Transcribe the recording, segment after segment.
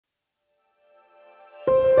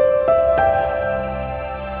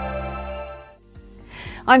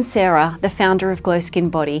I'm Sarah, the founder of Glow Skin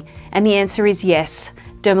Body, and the answer is yes.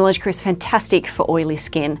 Dermalogica is fantastic for oily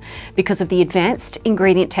skin because of the advanced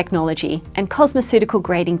ingredient technology and cosmeceutical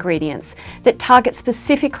grade ingredients that target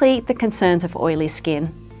specifically the concerns of oily skin.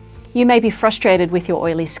 You may be frustrated with your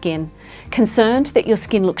oily skin, concerned that your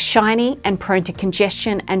skin looks shiny and prone to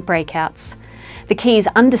congestion and breakouts. The key is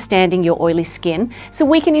understanding your oily skin so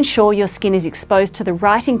we can ensure your skin is exposed to the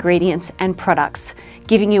right ingredients and products,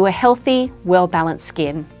 giving you a healthy, well-balanced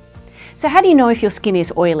skin. So how do you know if your skin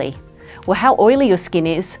is oily? Well, how oily your skin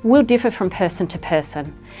is will differ from person to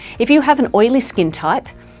person. If you have an oily skin type,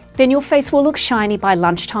 then your face will look shiny by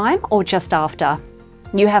lunchtime or just after.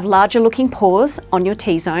 You have larger looking pores on your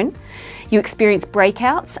T-zone, you experience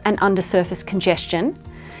breakouts and undersurface congestion,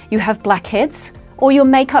 you have blackheads, or your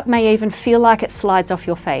makeup may even feel like it slides off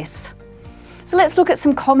your face. So let's look at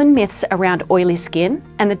some common myths around oily skin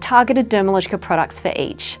and the targeted Dermalogica products for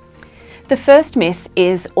each. The first myth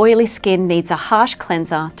is oily skin needs a harsh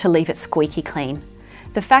cleanser to leave it squeaky clean.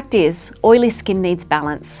 The fact is, oily skin needs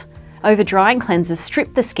balance. Over-drying cleansers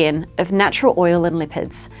strip the skin of natural oil and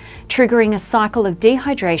lipids, triggering a cycle of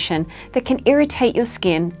dehydration that can irritate your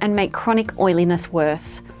skin and make chronic oiliness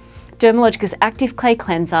worse. Dermalogica's Active Clay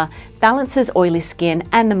Cleanser balances oily skin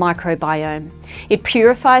and the microbiome. It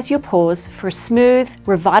purifies your pores for a smooth,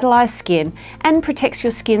 revitalised skin and protects your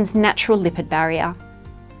skin's natural lipid barrier.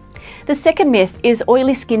 The second myth is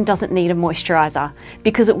oily skin doesn't need a moisturiser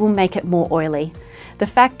because it will make it more oily. The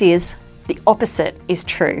fact is, the opposite is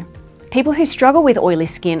true. People who struggle with oily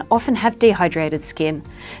skin often have dehydrated skin.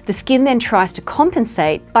 The skin then tries to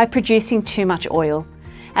compensate by producing too much oil.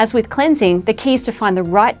 As with cleansing, the key is to find the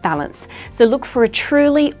right balance, so look for a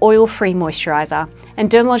truly oil-free moisturiser, and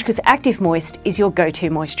Dermalogica's Active Moist is your go-to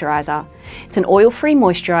moisturiser. It's an oil-free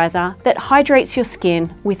moisturiser that hydrates your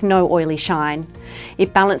skin with no oily shine.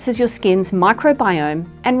 It balances your skin's microbiome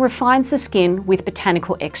and refines the skin with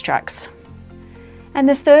botanical extracts. And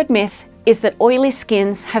the third myth is that oily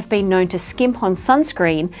skins have been known to skimp on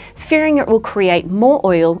sunscreen, fearing it will create more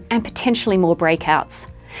oil and potentially more breakouts.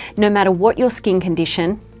 No matter what your skin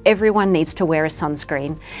condition, everyone needs to wear a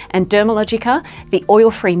sunscreen, and Dermalogica, the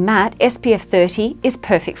oil-free matte SPF 30 is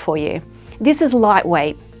perfect for you. This is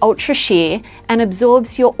lightweight, ultra sheer, and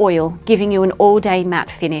absorbs your oil, giving you an all-day matte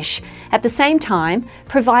finish, at the same time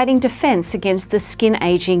providing defense against the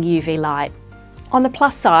skin-aging UV light. On the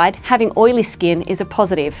plus side, having oily skin is a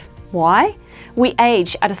positive. Why? We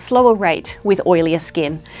age at a slower rate with oilier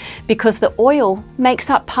skin because the oil makes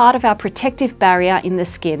up part of our protective barrier in the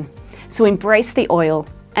skin. So embrace the oil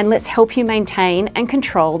and let's help you maintain and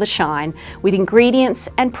control the shine with ingredients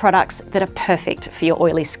and products that are perfect for your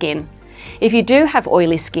oily skin. If you do have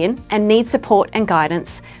oily skin and need support and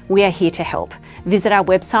guidance, we are here to help. Visit our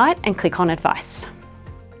website and click on advice.